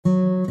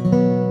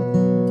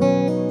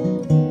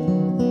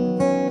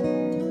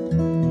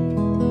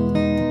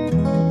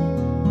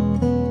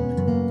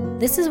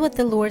This is what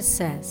the Lord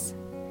says.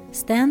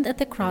 Stand at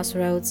the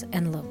crossroads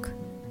and look.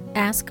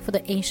 Ask for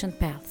the ancient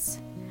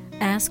paths.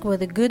 Ask where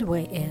the good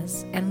way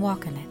is and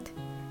walk in it,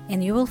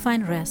 and you will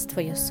find rest for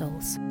your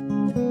souls.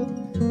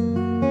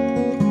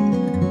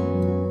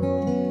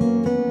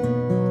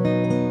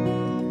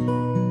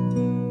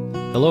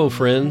 Hello,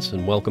 friends,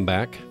 and welcome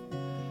back.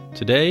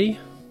 Today,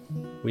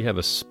 we have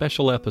a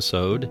special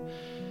episode.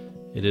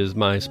 It is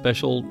my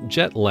special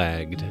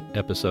jet-lagged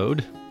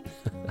episode.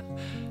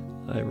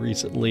 I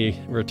recently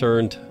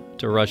returned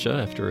to Russia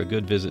after a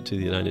good visit to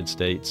the United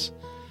States.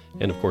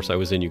 And of course, I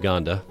was in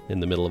Uganda in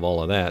the middle of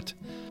all of that.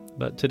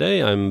 But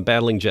today, I'm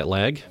battling jet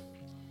lag.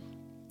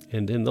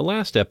 And in the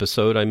last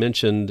episode, I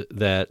mentioned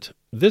that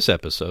this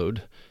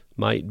episode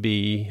might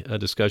be a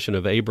discussion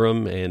of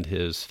Abram and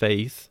his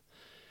faith.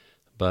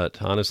 But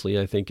honestly,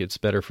 I think it's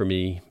better for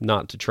me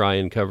not to try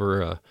and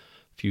cover a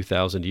few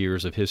thousand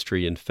years of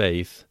history and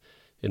faith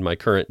in my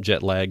current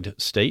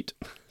jet-lagged state.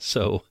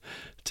 So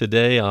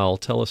today I'll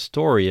tell a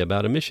story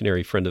about a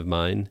missionary friend of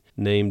mine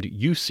named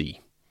Jussi.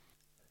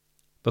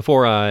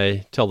 Before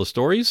I tell the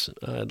stories,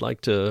 I'd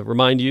like to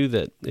remind you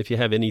that if you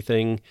have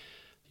anything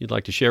you'd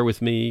like to share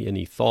with me,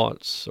 any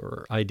thoughts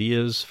or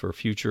ideas for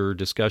future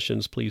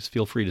discussions, please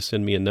feel free to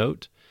send me a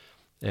note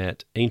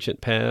at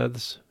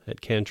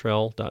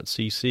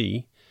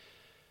ancientpaths@cantrell.cc.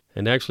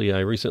 And actually,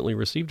 I recently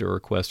received a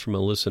request from a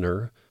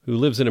listener who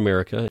lives in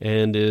America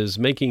and is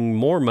making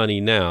more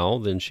money now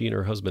than she and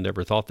her husband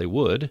ever thought they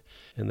would.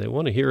 And they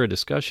want to hear a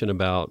discussion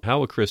about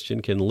how a Christian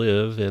can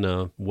live in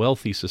a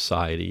wealthy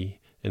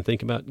society and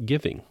think about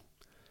giving.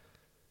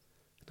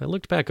 I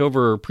looked back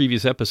over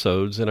previous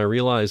episodes and I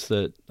realized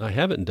that I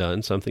haven't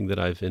done something that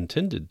I've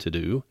intended to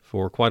do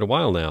for quite a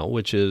while now,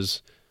 which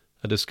is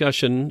a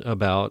discussion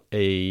about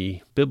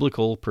a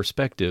biblical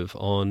perspective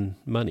on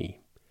money.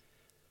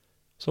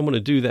 So I'm going to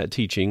do that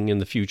teaching in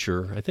the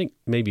future, I think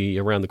maybe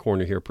around the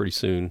corner here pretty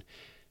soon.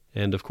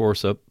 And of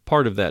course, a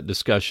part of that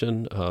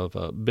discussion of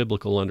a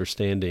biblical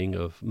understanding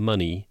of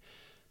money,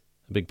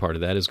 a big part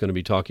of that is going to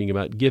be talking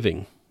about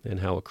giving and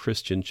how a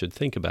Christian should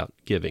think about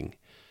giving.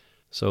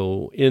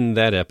 So in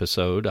that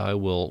episode, I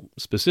will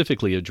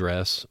specifically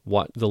address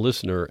what the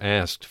listener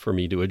asked for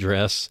me to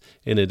address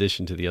in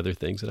addition to the other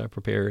things that I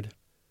prepared.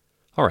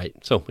 All right,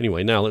 so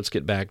anyway, now let's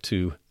get back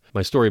to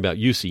my story about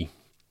Jussi.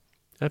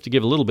 I have to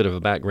give a little bit of a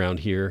background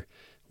here.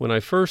 When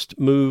I first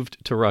moved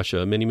to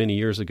Russia many, many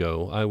years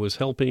ago, I was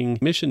helping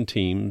mission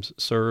teams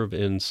serve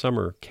in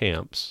summer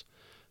camps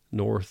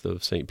north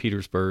of St.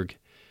 Petersburg.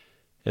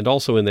 And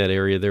also in that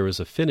area, there was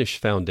a Finnish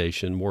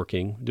foundation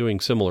doing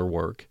similar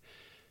work.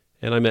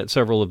 And I met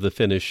several of the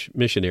Finnish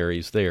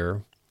missionaries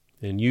there.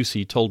 And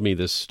Jussi told me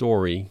this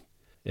story,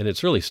 and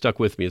it's really stuck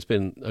with me. It's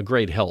been a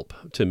great help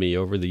to me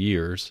over the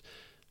years.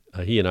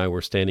 He and I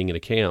were standing in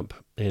a camp,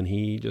 and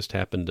he just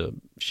happened to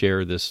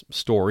share this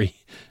story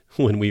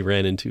when we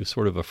ran into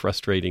sort of a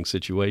frustrating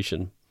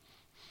situation.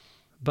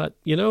 But,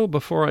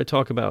 before I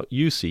talk about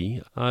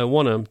Jussi, I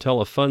want to tell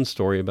a fun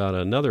story about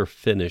another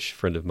Finnish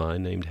friend of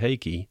mine named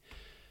Heikki.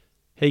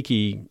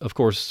 Heikki, of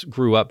course,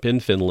 grew up in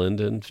Finland,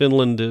 and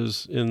Finland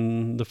is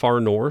in the far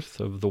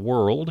north of the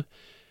world,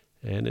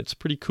 and it's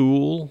pretty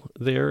cool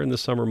there in the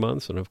summer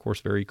months, and of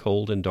course very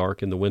cold and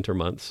dark in the winter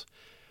months.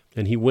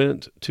 And he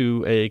went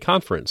to a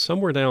conference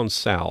somewhere down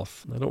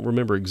south. I don't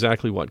remember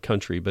exactly what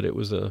country, but it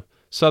was a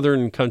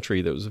southern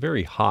country that was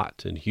very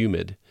hot and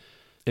humid.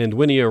 And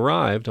when he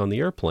arrived on the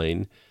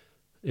airplane,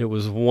 it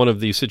was one of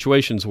these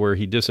situations where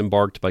he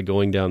disembarked by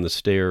going down the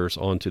stairs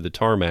onto the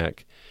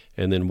tarmac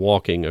and then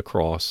walking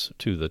across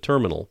to the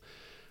terminal.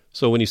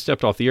 So when he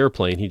stepped off the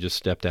airplane, he just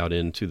stepped out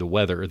into the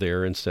weather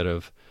there instead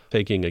of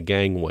taking a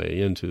gangway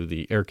into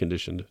the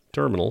air-conditioned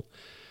terminal.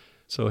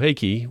 So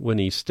Heikki, when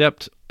he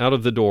stepped out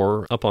of the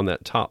door up on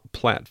that top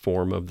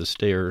platform of the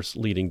stairs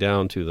leading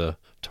down to the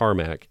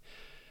tarmac,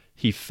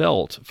 he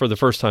felt, for the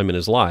first time in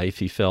his life,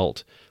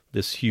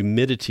 this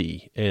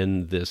humidity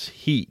and this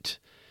heat.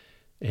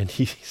 And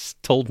he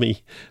told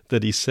me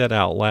that he said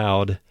out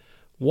loud,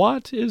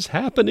 "What is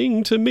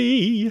happening to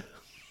me?"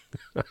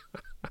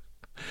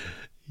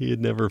 He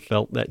had never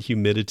felt that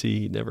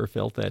humidity, never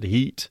felt that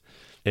heat,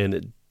 and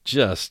it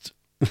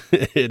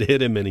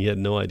hit him and he had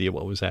no idea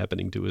what was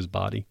happening to his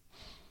body.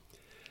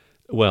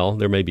 Well,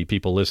 there may be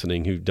people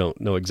listening who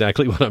don't know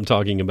exactly what I'm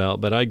talking about,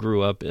 but I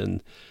grew up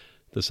in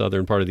the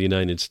southern part of the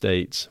United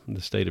States, the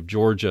state of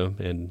Georgia,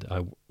 and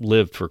I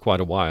lived for quite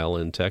a while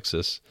in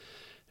Texas,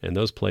 and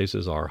those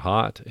places are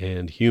hot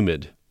and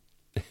humid.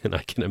 And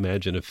I can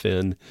imagine a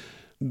Finn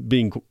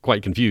being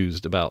quite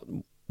confused about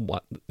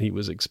what he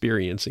was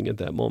experiencing at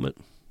that moment.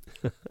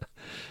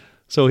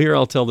 So here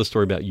I'll tell the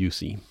story about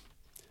Jussi.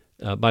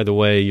 By the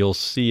way, you'll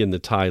see in the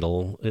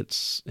title,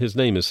 his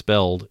name is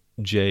spelled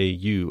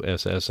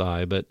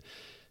Jussi, but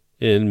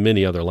in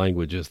many other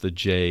languages, the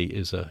J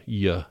is a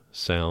Y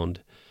sound.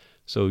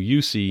 So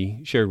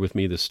Jussi shared with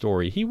me this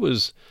story. He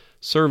was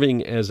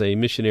serving as a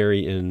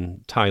missionary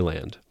in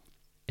Thailand,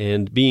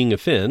 and being a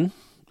Finn,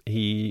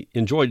 he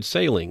enjoyed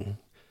sailing.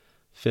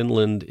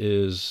 Finland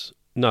is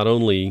not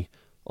only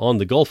on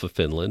the Gulf of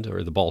Finland,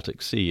 or the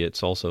Baltic Sea.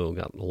 It's also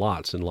got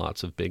lots and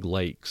lots of big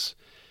lakes.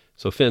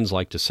 So Finns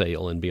like to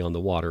sail and be on the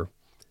water.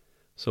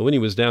 So when he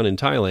was down in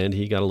Thailand,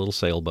 he got a little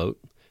sailboat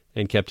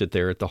and kept it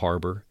there at the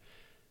harbor.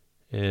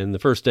 And the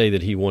first day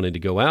that he wanted to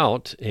go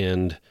out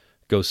and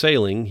go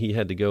sailing, he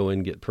had to go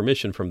and get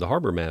permission from the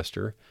harbor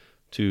master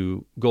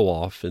to go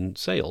off and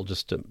sail,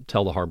 just to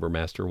tell the harbor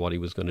master what he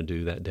was going to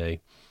do that day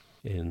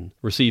and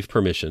receive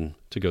permission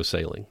to go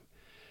sailing.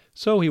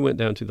 So he went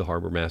down to the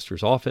harbor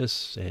master's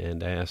office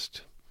and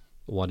asked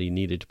what he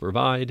needed to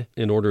provide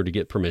in order to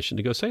get permission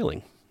to go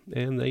sailing.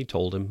 And they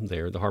told him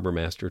there, the harbor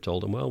master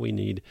told him, well, we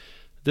need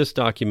this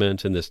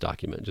document and this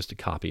document, just a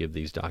copy of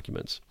these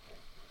documents.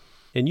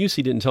 And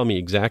UC didn't tell me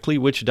exactly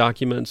which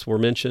documents were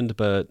mentioned,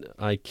 but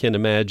I can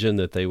imagine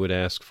that they would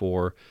ask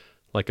for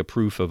like a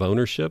proof of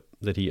ownership,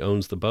 that he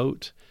owns the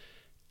boat,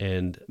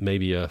 and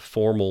maybe a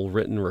formal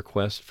written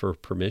request for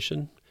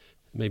permission,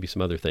 maybe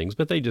some other things.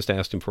 But they just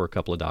asked him for a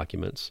couple of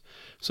documents.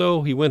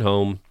 So he went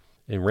home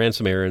and ran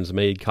some errands,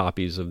 made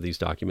copies of these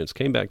documents,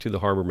 came back to the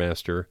harbor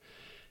master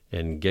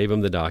and gave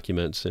him the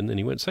documents, and then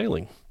he went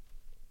sailing.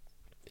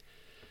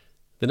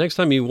 The next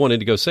time he wanted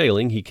to go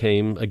sailing, he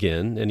came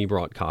again, and he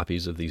brought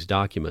copies of these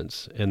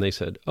documents. And they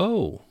said,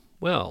 oh,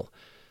 well,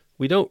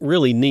 we don't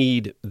really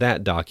need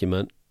that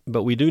document,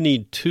 but we do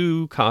need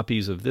 2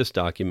 copies of this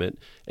document,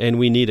 and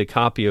we need a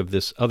copy of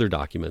this other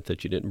document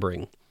that you didn't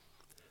bring.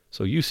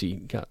 So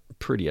UC got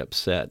pretty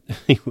upset.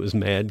 He was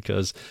mad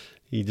because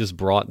he just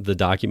brought the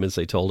documents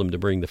they told him to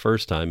bring the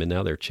first time, and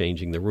now they're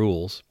changing the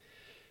rules.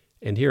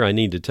 And here I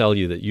need to tell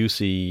you that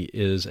UC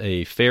is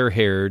a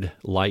fair-haired,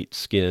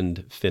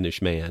 light-skinned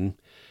Finnish man.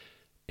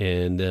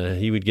 And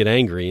he would get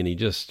angry, and he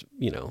just,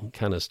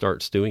 kind of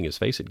start stewing. His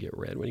face would get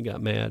red when he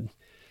got mad.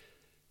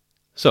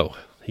 So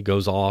he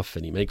goes off,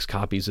 and he makes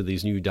copies of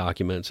these new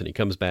documents, and he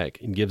comes back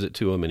and gives it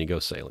to him, and he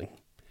goes sailing.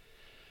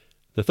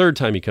 The third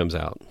time he comes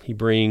out, he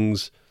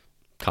brings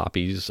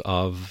copies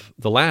of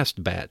the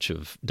last batch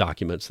of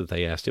documents that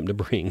they asked him to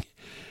bring.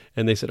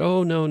 And they said,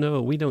 oh,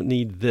 no, we don't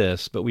need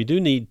this, but we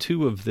do need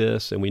 2 of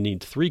this, and we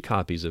need 3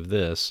 copies of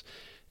this,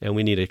 and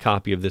we need a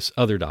copy of this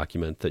other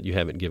document that you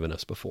haven't given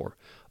us before.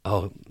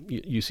 Oh,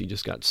 UC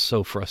just got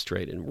so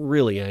frustrated and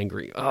really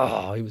angry.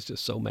 Oh, he was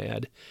just so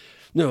mad.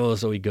 No,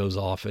 so he goes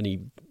off and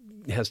he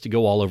has to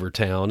go all over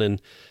town, and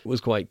it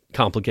was quite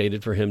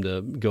complicated for him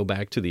to go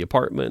back to the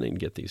apartment and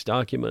get these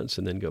documents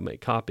and then go make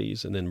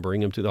copies and then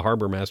bring them to the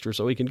harbor master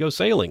so he can go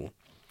sailing.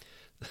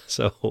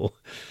 So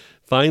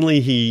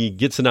finally he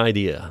gets an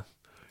idea,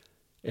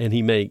 and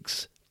he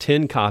makes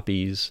 10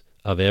 copies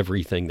of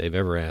everything they've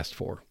ever asked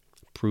for.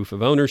 Proof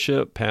of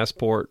ownership,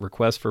 passport,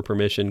 request for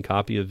permission,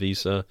 copy of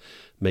visa,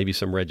 maybe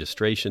some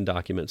registration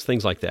documents,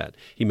 things like that.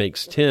 He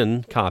makes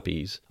 10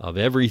 copies of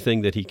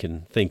everything that he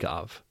can think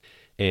of.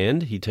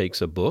 And he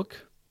takes a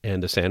book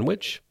and a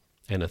sandwich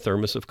and a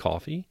thermos of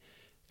coffee,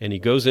 and he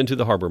goes into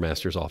the harbor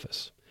master's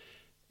office.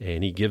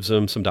 And he gives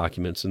them some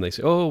documents, and they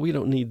say, oh, we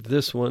don't need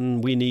this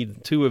one. We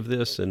need 2 of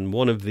this and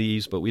 1 of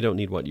these, but we don't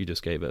need what you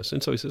just gave us.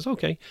 And so he says,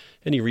 okay.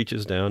 And he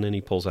reaches down and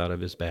he pulls out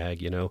of his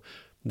bag,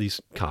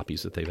 these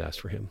copies that they've asked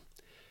for him.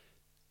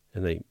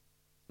 And they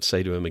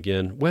say to him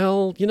again,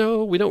 well,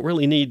 we don't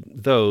really need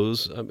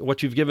those.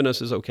 What you've given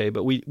us is okay,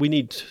 but we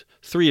need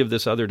 3 of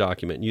this other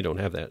document, and you don't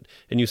have that.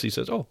 And UC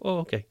says, oh,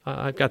 okay,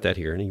 I've got that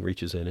here. And he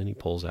reaches in and he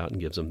pulls out and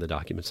gives them the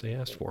documents they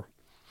asked for.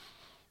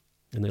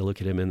 And they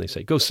look at him and they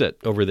say, go sit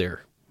over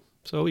there.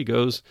 So he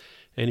goes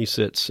and he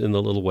sits in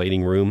the little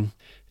waiting room.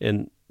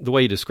 And the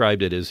way he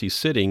described it is he's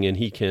sitting and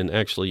he can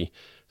actually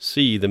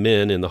see the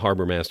men in the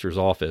harbor master's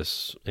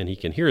office, and he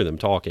can hear them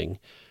talking.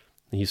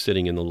 He's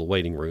sitting in the little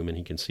waiting room, and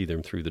he can see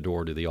them through the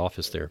door to the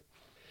office there.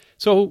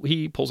 So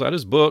he pulls out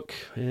his book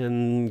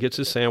and gets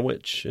his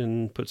sandwich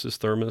and puts his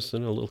thermos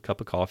and a little cup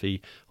of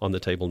coffee on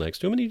the table next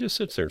to him, and he just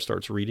sits there and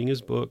starts reading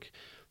his book,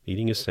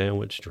 eating his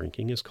sandwich,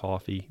 drinking his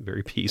coffee,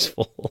 very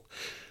peaceful.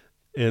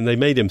 And they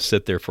made him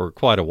sit there for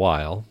quite a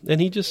while, and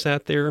he just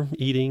sat there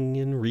eating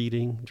and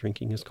reading,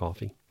 drinking his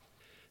coffee.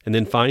 And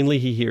then finally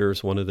he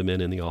hears one of the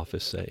men in the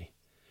office say,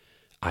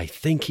 I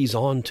think he's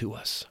on to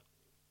us.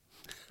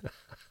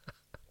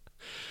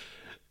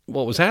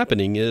 What was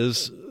happening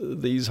is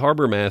these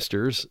harbor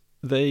masters,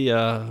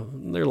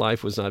 their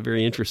life was not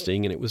very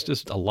interesting, and it was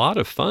just a lot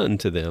of fun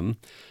to them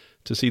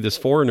to see this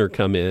foreigner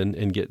come in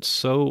and get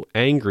so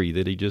angry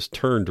that he just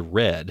turned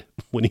red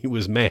when he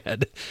was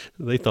mad.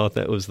 They thought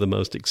that was the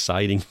most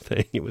exciting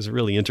thing. It was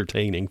really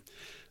entertaining.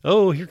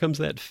 Oh, here comes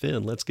that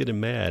Finn. Let's get him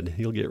mad.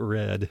 He'll get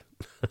red.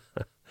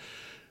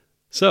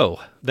 So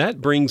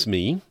that brings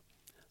me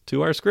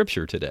to our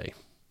scripture today.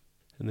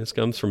 And this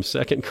comes from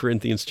 2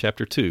 Corinthians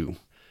chapter 2.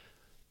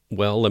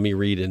 Well, let me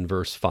read in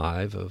verse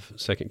 5 of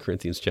 2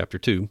 Corinthians chapter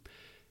 2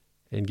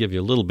 and give you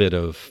a little bit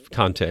of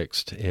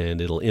context, and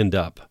it'll end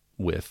up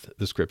with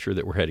the scripture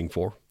that we're heading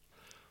for.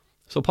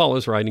 So Paul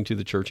is writing to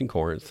the church in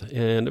Corinth,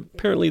 and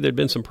apparently there'd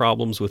been some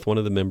problems with one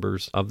of the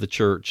members of the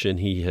church, and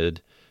he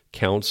had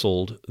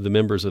counseled the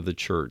members of the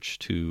church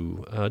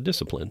to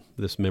discipline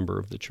this member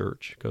of the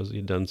church because he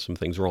had done some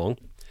things wrong.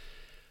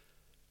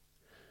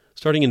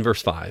 Starting in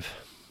verse 5.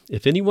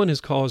 If anyone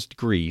has caused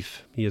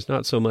grief, he has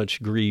not so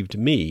much grieved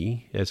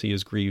me as he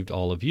has grieved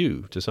all of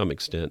you, to some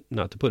extent,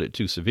 not to put it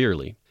too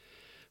severely.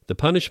 The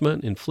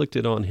punishment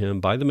inflicted on him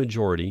by the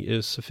majority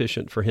is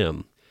sufficient for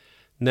him.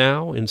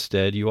 Now,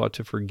 instead, you ought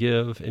to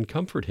forgive and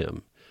comfort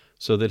him,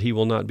 so that he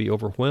will not be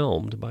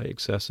overwhelmed by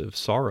excessive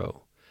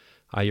sorrow.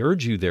 I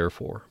urge you,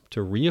 therefore,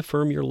 to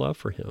reaffirm your love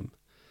for him.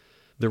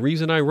 The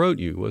reason I wrote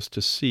you was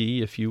to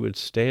see if you would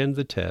stand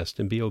the test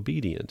and be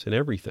obedient in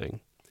everything.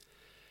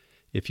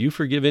 If you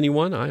forgive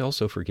anyone, I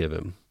also forgive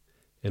him.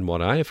 And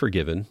what I have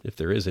forgiven, if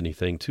there is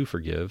anything to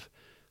forgive,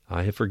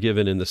 I have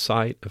forgiven in the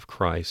sight of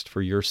Christ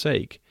for your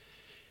sake,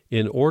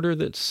 in order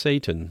that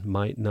Satan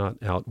might not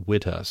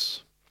outwit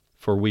us,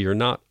 for we are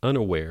not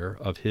unaware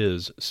of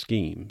his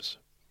schemes.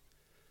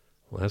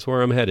 Well, that's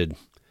where I'm headed.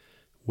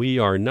 We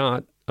are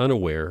not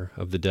unaware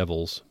of the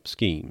devil's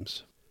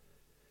schemes.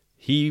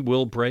 He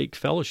will break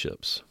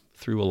fellowships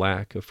through a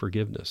lack of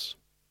forgiveness.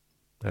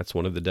 That's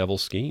one of the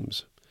devil's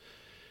schemes.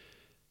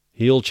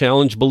 He'll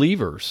challenge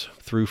believers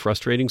through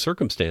frustrating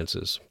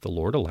circumstances. The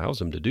Lord allows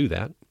him to do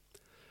that.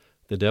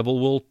 The devil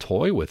will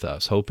toy with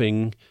us,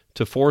 hoping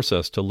to force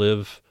us to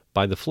live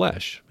by the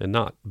flesh and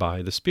not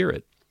by the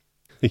Spirit.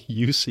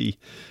 Yussi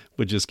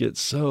would just get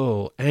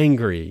so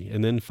angry,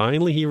 and then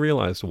finally he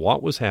realized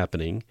what was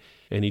happening,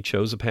 and he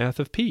chose a path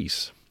of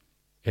peace.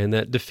 And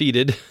that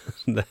defeated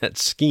that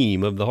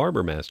scheme of the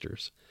harbor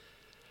masters.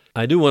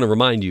 I do want to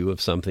remind you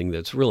of something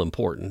that's real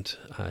important.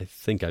 I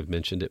think I've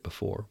mentioned it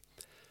before.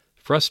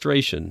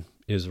 Frustration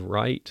is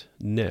right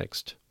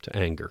next to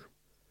anger.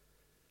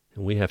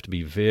 And we have to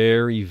be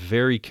very,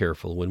 very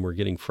careful when we're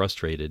getting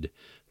frustrated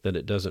that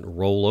it doesn't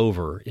roll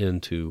over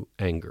into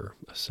anger,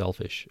 a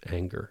selfish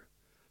anger.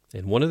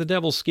 And one of the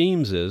devil's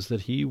schemes is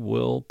that he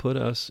will put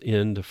us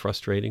into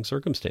frustrating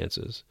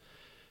circumstances.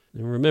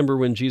 And remember,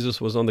 when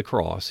Jesus was on the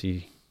cross,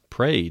 he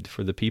prayed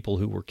for the people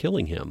who were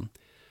killing him.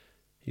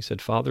 He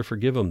said, "Father,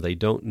 forgive them. They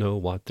don't know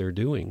what they're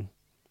doing."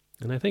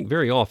 And I think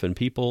very often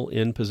people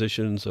in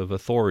positions of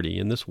authority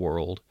in this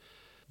world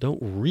don't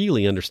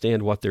really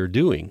understand what they're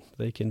doing.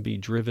 They can be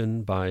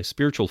driven by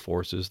spiritual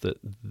forces that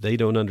they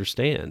don't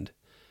understand.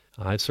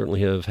 I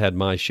certainly have had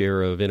my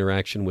share of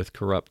interaction with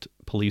corrupt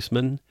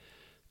policemen,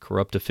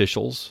 corrupt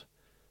officials,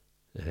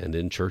 and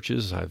in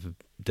churches I've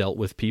dealt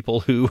with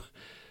people who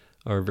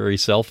are very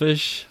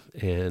selfish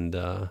and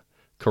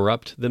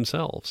corrupt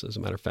themselves, as a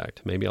matter of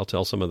fact. Maybe I'll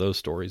tell some of those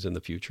stories in the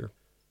future.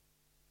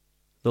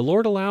 The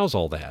Lord allows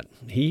all that.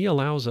 He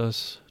allows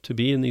us to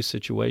be in these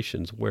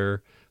situations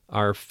where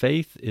our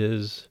faith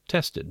is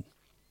tested.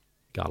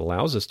 God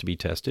allows us to be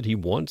tested. He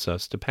wants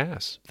us to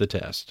pass the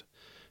test.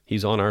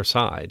 He's on our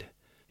side.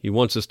 He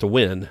wants us to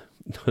win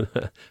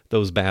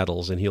those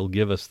battles, and He'll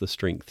give us the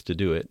strength to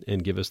do it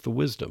and give us the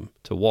wisdom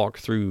to walk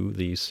through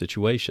these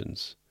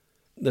situations.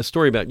 The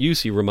story about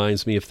Yussi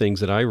reminds me of things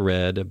that I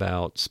read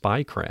about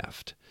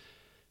spycraft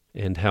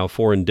and how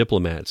foreign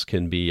diplomats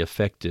can be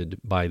affected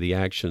by the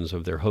actions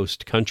of their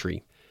host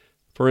country.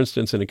 For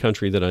instance, in a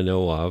country that I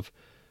know of,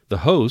 the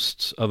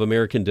hosts of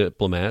American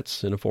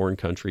diplomats in a foreign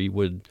country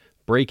would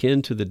break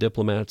into the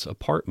diplomats'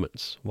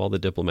 apartments while the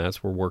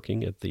diplomats were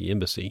working at the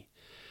embassy,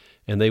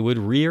 and they would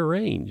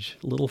rearrange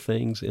little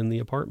things in the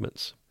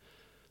apartments.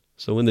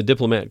 So when the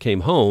diplomat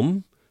came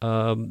home,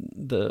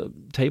 the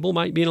table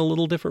might be in a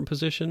little different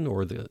position,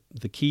 or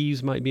the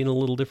keys might be in a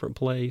little different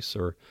place,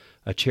 or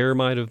a chair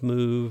might have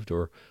moved,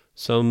 or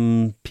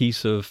some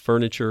piece of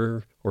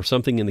furniture or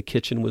something in the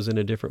kitchen was in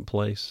a different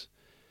place.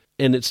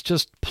 And it's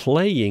just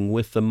playing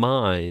with the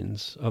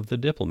minds of the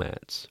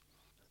diplomats,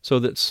 so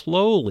that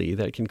slowly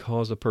that can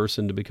cause a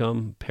person to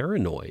become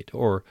paranoid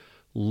or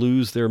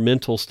lose their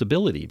mental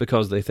stability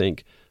because they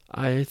think,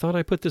 I thought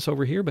I put this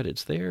over here, but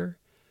it's there.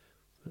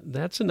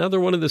 That's another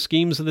one of the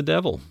schemes of the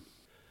devil,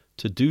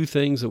 to do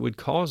things that would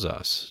cause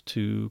us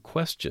to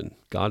question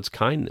God's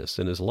kindness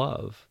and His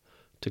love,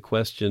 to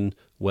question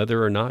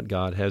whether or not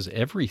God has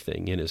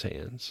everything in His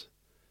hands.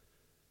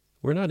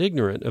 We're not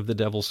ignorant of the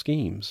devil's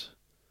schemes.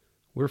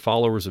 We're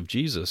followers of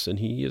Jesus, and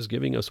He is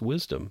giving us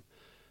wisdom.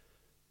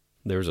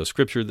 There's a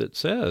scripture that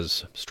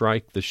says,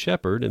 "Strike the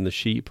shepherd, and the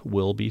sheep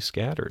will be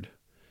scattered."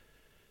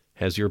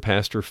 Has your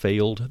pastor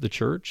failed the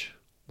church?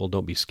 Well,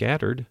 don't be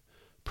scattered.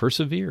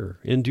 Persevere,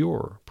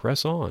 endure,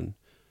 press on.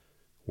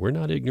 We're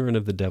not ignorant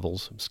of the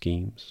devil's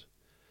schemes.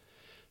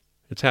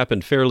 It's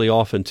happened fairly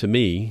often to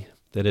me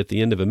that at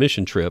the end of a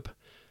mission trip,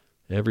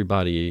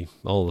 everybody,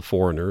 all the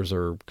foreigners,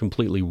 are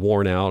completely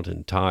worn out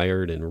and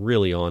tired and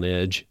really on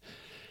edge.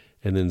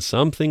 And then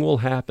something will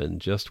happen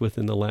just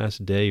within the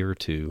last day or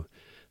two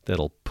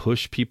that'll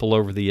push people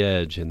over the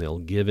edge, and they'll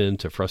give in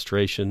to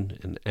frustration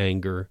and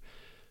anger.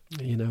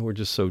 You know, we're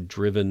just so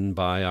driven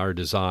by our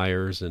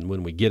desires, and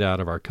when we get out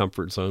of our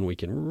comfort zone, we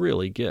can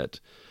really get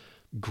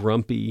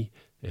grumpy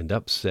and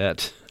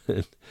upset.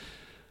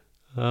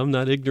 I'm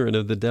not ignorant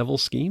of the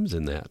devil's schemes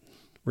in that.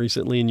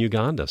 Recently in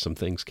Uganda, some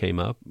things came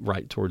up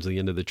right towards the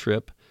end of the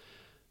trip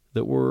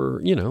that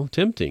were,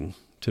 tempting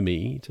to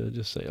me to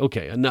just say,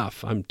 okay,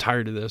 enough. I'm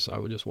tired of this. I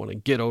would just want to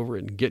get over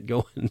it and get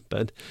going.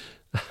 But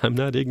I'm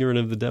not ignorant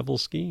of the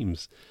devil's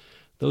schemes.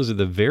 Those are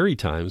the very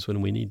times when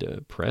we need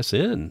to press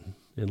in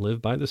and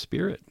live by the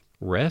Spirit.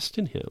 Rest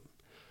in Him.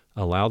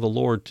 Allow the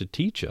Lord to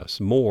teach us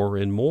more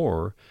and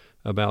more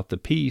about the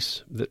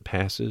peace that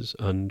passes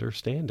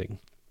understanding.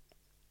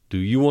 Do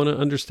you want to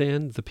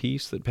understand the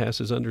peace that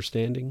passes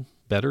understanding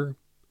better?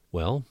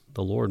 Well,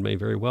 the Lord may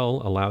very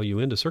well allow you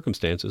into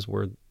circumstances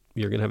where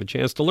you're going to have a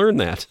chance to learn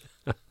that.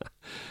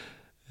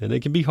 And it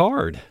can be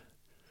hard.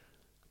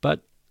 But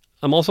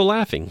I'm also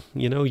laughing.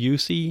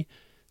 UC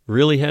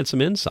really had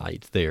some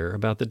insight there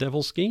about the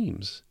devil's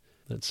schemes,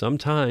 that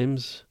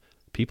sometimes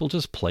people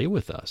just play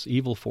with us.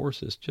 Evil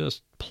forces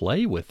just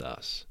play with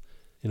us.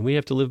 And we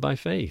have to live by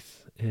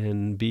faith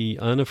and be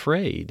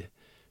unafraid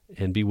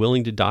and be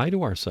willing to die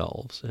to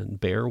ourselves and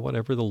bear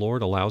whatever the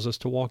Lord allows us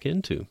to walk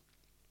into.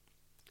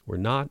 We're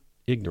not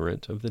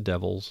ignorant of the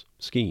devil's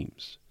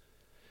schemes.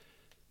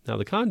 Now,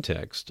 the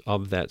context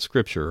of that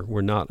scripture,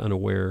 we're not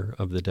unaware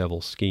of the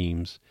devil's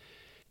schemes,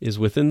 is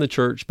within the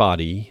church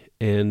body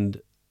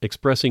and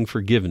expressing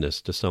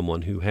forgiveness to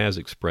someone who has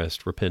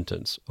expressed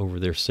repentance over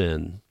their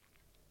sin.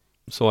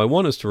 So I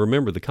want us to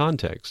remember the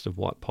context of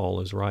what Paul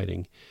is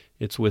writing.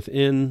 It's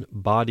within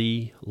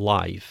body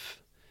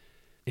life,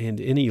 and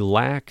any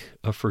lack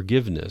of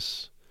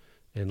forgiveness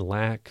and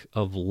lack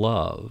of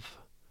love.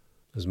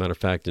 As a matter of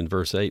fact, in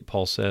verse 8,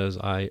 Paul says,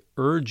 I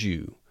urge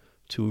you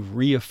to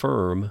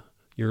reaffirm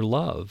your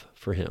love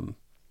for him.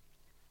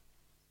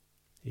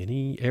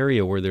 Any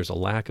area where there's a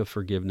lack of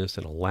forgiveness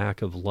and a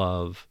lack of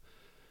love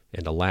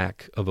and a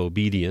lack of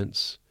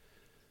obedience,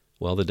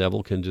 well, the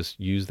devil can just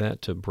use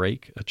that to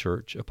break a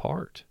church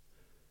apart.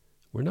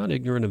 We're not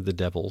ignorant of the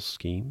devil's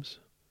schemes.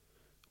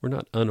 We're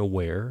not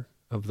unaware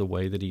of the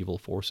way that evil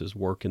forces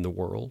work in the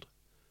world.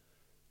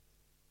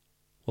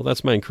 Well,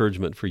 that's my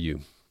encouragement for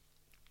you.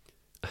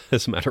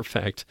 As a matter of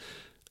fact,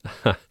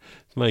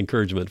 my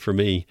encouragement for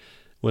me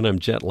when I'm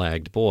jet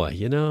lagged, boy,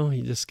 you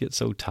just get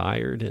so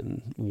tired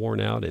and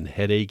worn out and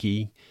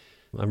headachy.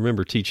 I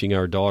remember teaching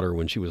our daughter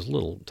when she was a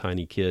little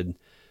tiny kid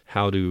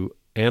how to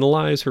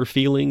analyze her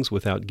feelings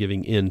without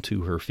giving in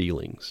to her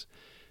feelings.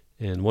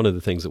 And one of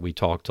the things that we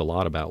talked a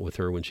lot about with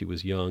her when she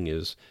was young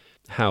is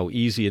how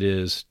easy it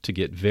is to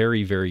get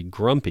very, very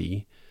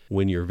grumpy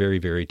when you're very,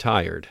 very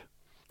tired.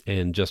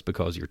 And just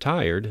because you're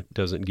tired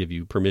doesn't give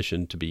you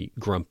permission to be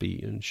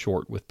grumpy and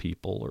short with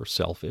people or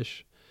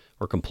selfish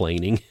or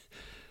complaining.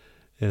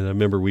 And I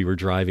remember we were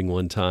driving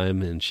one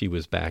time and she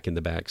was back in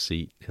the back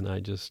seat. And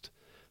I just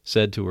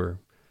said to her,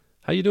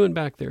 how you doing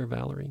back there,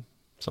 Valerie?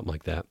 Something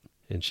like that.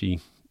 And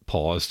she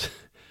paused.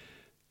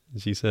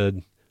 And she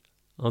said,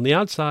 on the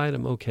outside,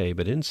 I'm okay,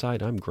 but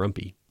inside, I'm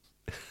grumpy.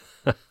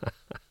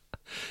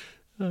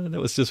 That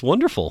was just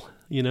wonderful,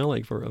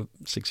 like for a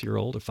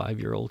 6-year-old, a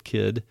 5-year-old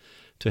kid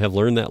to have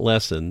learned that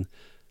lesson,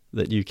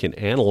 that you can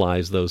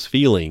analyze those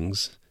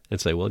feelings and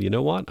say, well, you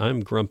know what? I'm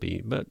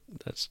grumpy, but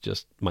that's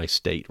just my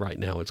state right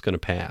now. It's going to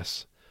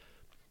pass.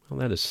 Well,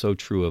 that is so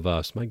true of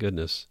us. My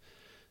goodness,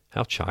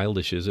 how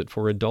childish is it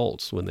for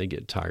adults when they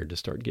get tired to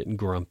start getting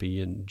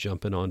grumpy and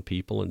jumping on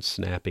people and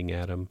snapping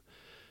at them?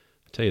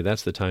 I tell you,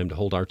 that's the time to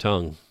hold our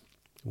tongue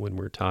when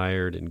we're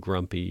tired and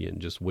grumpy and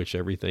just wish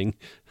everything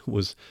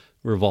was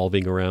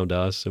revolving around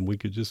us and we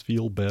could just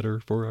feel better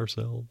for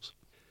ourselves.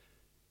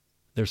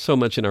 There's so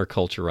much in our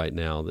culture right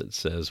now that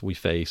says we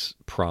face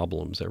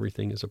problems.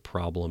 Everything is a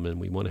problem and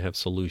we want to have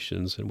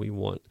solutions and we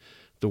want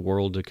the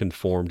world to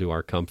conform to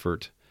our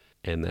comfort.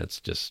 And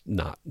that's just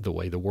not the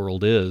way the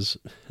world is.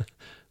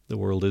 The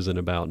world isn't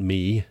about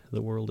me.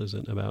 The world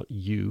isn't about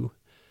you.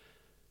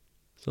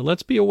 So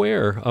let's be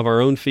aware of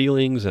our own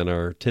feelings and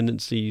our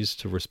tendencies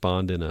to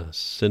respond in a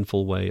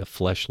sinful way, a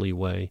fleshly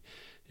way,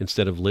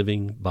 instead of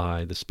living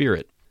by the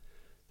Spirit.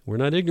 We're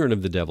not ignorant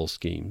of the devil's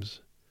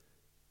schemes.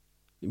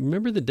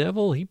 Remember the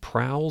devil, he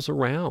prowls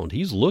around.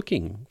 He's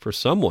looking for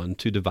someone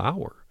to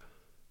devour.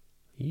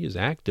 He is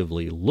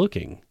actively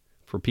looking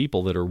for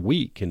people that are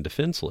weak and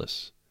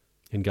defenseless.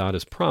 And God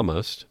has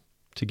promised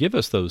to give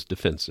us those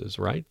defenses,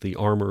 right? The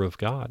armor of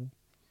God.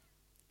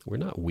 We're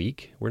not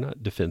weak. We're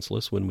not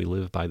defenseless when we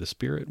live by the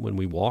Spirit, when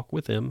we walk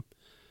with Him.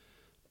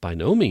 By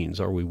no means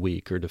are we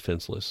weak or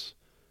defenseless.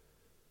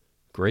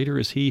 Greater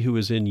is He who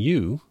is in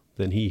you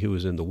than he who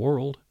is in the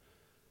world.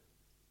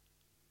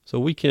 So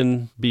we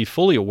can be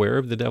fully aware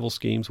of the devil's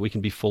schemes. We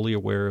can be fully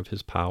aware of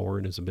his power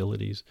and his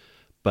abilities,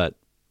 but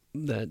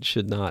that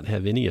should not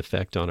have any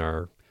effect on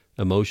our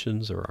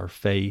emotions or our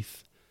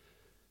faith.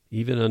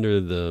 Even under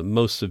the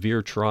most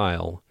severe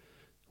trial,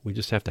 we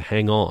just have to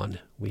hang on.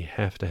 We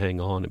have to hang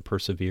on and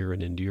persevere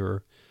and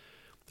endure.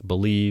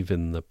 Believe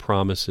in the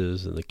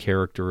promises and the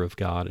character of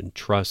God and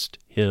trust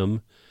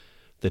Him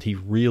that He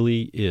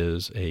really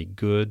is a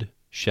good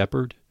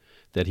shepherd,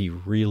 that He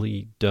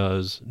really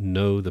does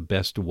know the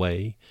best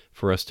way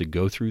for us to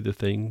go through the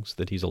things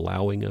that He's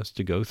allowing us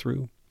to go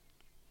through.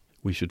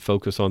 We should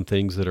focus on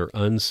things that are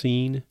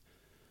unseen,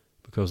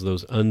 because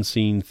those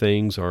unseen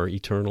things are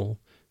eternal,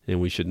 and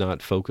we should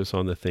not focus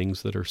on the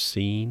things that are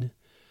seen,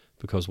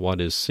 because what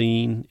is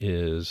seen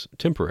is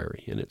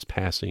temporary and it's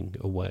passing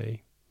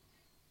away.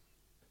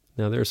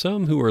 Now, there are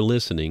some who are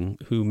listening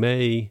who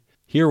may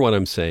hear what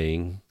I'm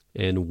saying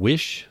and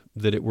wish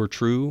that it were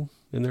true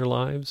in their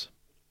lives.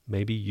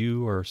 Maybe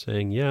you are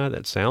saying, yeah,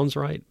 that sounds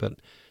right, but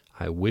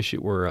I wish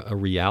it were a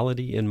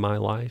reality in my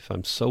life.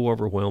 I'm so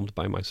overwhelmed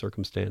by my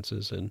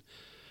circumstances, and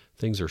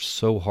things are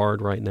so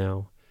hard right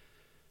now.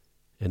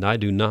 And I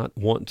do not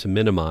want to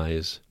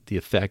minimize the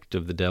effect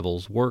of the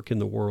devil's work in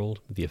the world,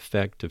 the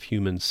effect of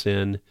human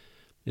sin.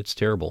 It's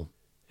terrible.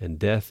 And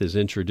death is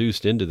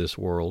introduced into this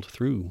world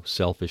through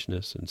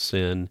selfishness and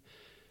sin.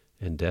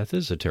 And death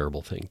is a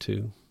terrible thing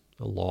too.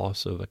 The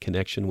loss of a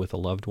connection with a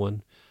loved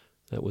one.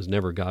 That was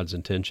never God's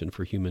intention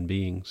for human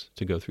beings,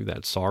 to go through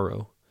that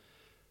sorrow.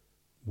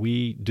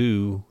 We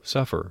do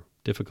suffer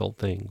difficult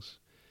things.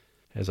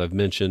 As I've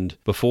mentioned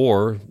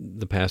before,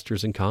 the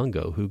pastors in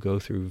Congo who go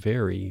through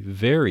very,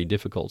 very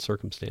difficult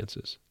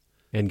circumstances.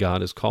 And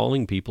God is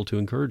calling people to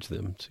encourage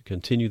them to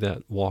continue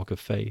that walk of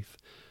faith,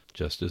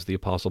 just as the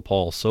Apostle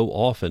Paul so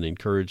often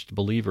encouraged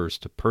believers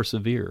to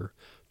persevere,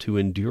 to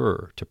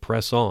endure, to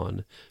press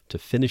on, to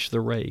finish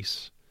the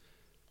race.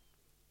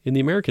 In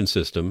the American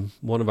system,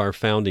 one of our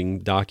founding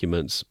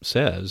documents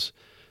says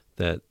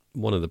that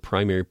one of the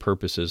primary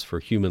purposes for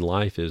human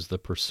life is the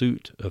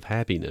pursuit of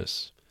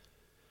happiness.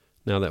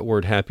 Now, that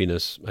word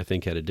happiness, I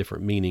think, had a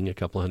different meaning a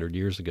couple hundred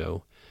years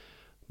ago.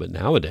 But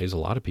nowadays, a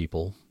lot of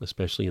people,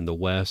 especially in the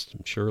West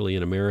and surely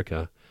in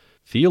America,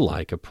 feel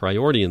like a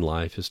priority in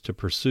life is to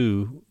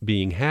pursue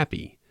being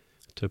happy,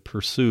 to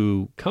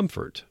pursue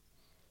comfort,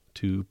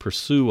 to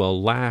pursue a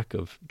lack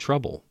of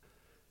trouble.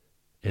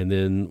 And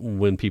then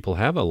when people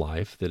have a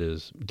life that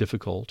is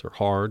difficult or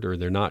hard or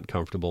they're not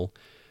comfortable,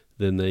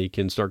 then they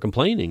can start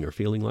complaining or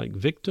feeling like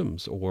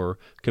victims or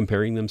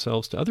comparing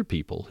themselves to other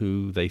people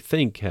who they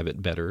think have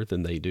it better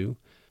than they do,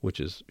 which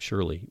is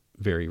surely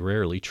very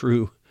rarely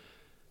true.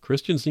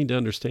 Christians need to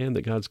understand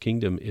that God's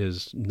kingdom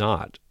is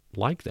not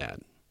like that.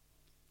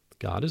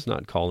 God is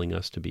not calling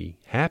us to be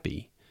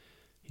happy.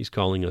 He's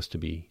calling us to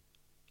be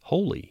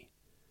holy.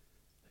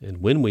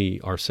 And when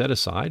we are set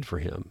aside for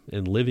Him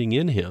and living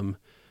in Him,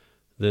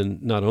 then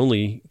not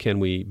only can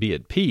we be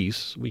at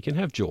peace, we can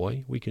have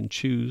joy. We can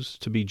choose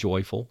to be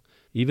joyful,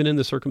 even in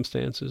the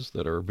circumstances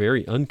that are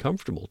very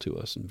uncomfortable to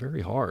us and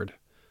very hard.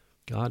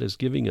 God is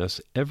giving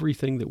us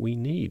everything that we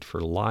need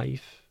for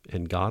life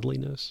and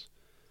godliness.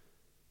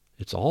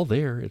 It's all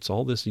there. It's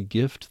all this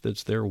gift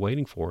that's there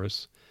waiting for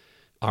us.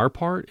 Our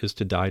part is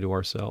to die to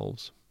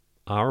ourselves.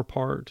 Our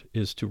part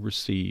is to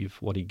receive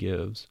what He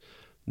gives,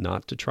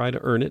 not to try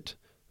to earn it,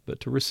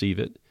 but to receive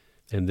it,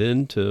 and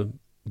then to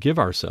give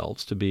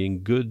ourselves to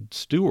being good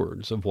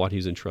stewards of what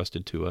He's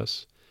entrusted to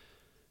us,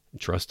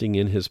 trusting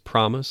in His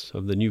promise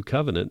of the new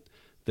covenant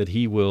that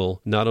He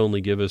will not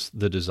only give us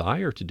the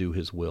desire to do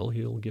His will,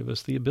 He'll give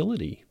us the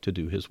ability to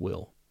do His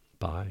will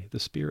by the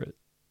Spirit.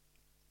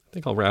 I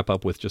think I'll wrap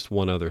up with just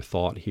one other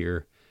thought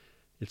here.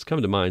 It's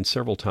come to mind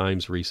several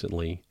times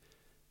recently,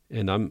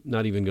 and I'm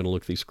not even going to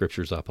look these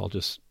scriptures up. I'll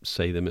just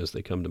say them as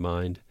they come to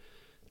mind.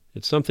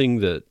 It's something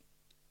that,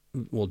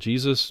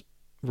 Jesus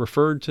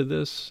referred to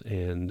this,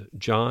 and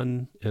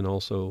John and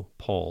also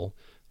Paul,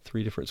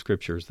 3 different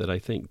scriptures that I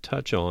think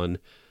touch on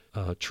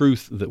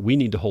truth that we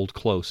need to hold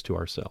close to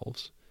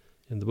ourselves.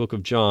 In the book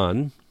of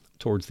John,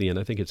 towards the end,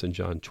 I think it's in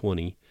John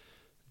 20,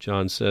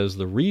 John says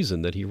the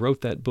reason that he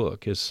wrote that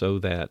book is so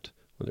that,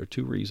 well, there are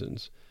 2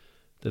 reasons,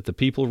 that the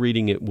people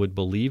reading it would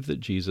believe that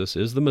Jesus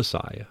is the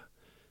Messiah,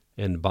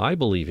 and by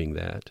believing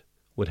that,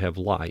 would have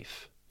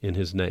life in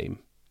His name.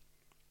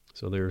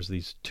 So there's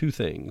these 2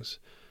 things,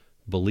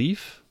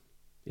 belief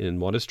in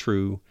what is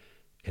true,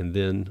 and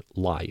then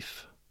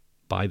life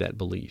by that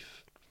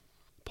belief.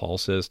 Paul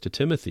says to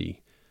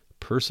Timothy,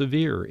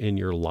 persevere in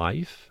your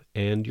life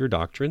and your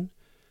doctrine,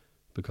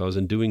 because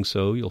in doing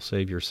so you'll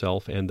save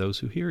yourself and those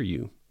who hear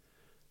you.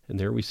 And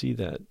there we see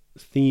that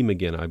theme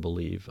again, I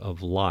believe,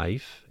 of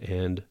life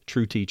and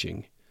true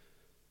teaching.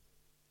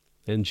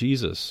 And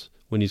Jesus,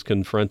 when He's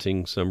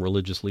confronting some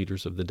religious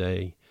leaders of the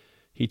day,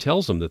 He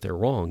tells them that they're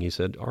wrong. He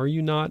said, are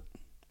you not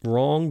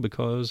wrong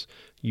because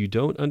you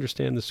don't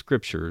understand the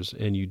Scriptures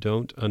and you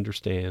don't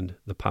understand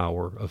the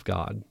power of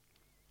God?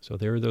 So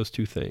there are those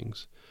 2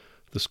 things.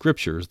 The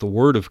Scriptures, the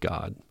Word of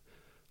God,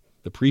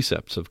 the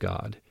precepts of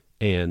God,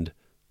 and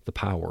the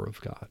power of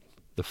God,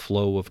 the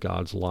flow of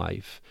God's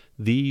life.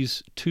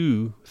 These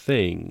 2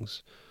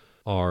 things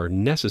are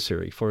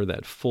necessary for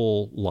that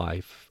full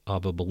life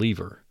of a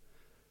believer,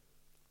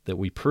 that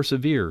we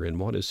persevere in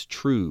what is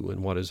true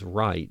and what is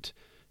right,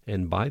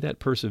 and by that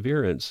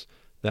perseverance,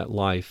 that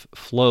life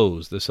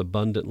flows. This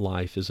abundant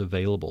life is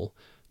available,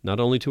 not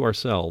only to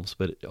ourselves,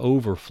 but it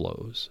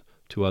overflows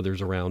to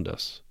others around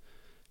us.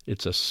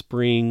 It's a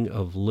spring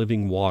of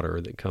living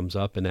water that comes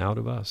up and out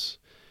of us.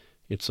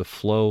 It's a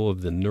flow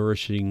of the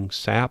nourishing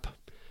sap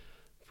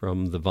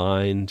from the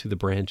vine to the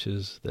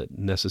branches that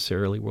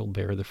necessarily will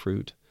bear the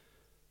fruit.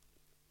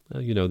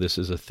 This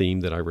is a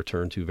theme that I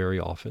return to very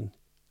often,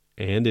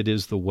 and it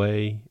is the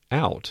way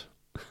out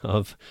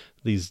of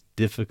these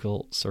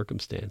difficult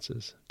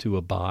circumstances, to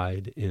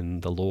abide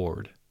in the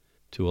Lord,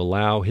 to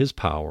allow His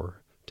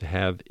power to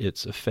have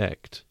its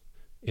effect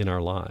in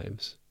our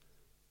lives.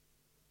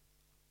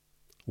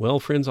 Well,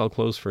 friends, I'll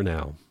close for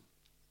now.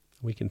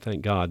 We can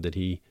thank God that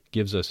He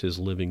gives us His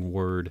living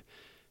Word,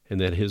 and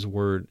that His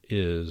Word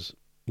is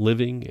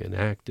living and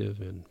active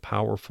and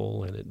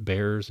powerful, and it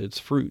bears its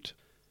fruit.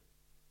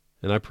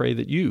 And I pray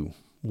that you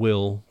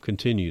will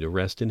continue to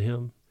rest in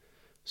Him,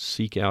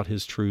 seek out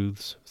His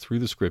truths through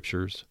the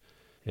Scriptures,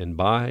 and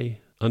by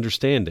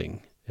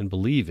understanding and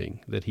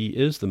believing that He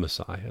is the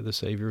Messiah, the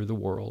Savior of the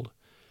world,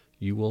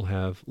 you will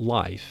have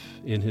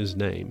life in His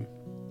name.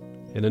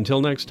 And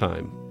until next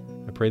time,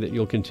 I pray that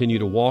you'll continue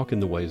to walk in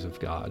the ways of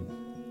God,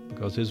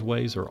 because His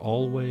ways are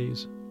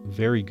always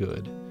very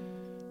good,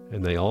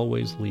 and they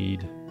always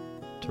lead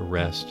to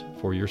rest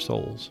for your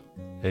souls.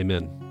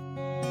 Amen.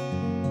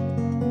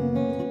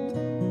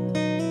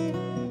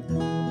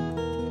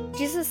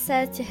 Jesus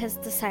said to His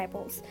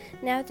disciples,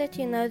 "Now that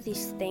you know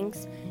these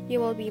things, you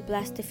will be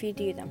blessed if you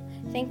do them."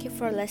 Thank you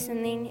for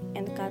listening,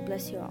 and God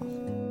bless you all.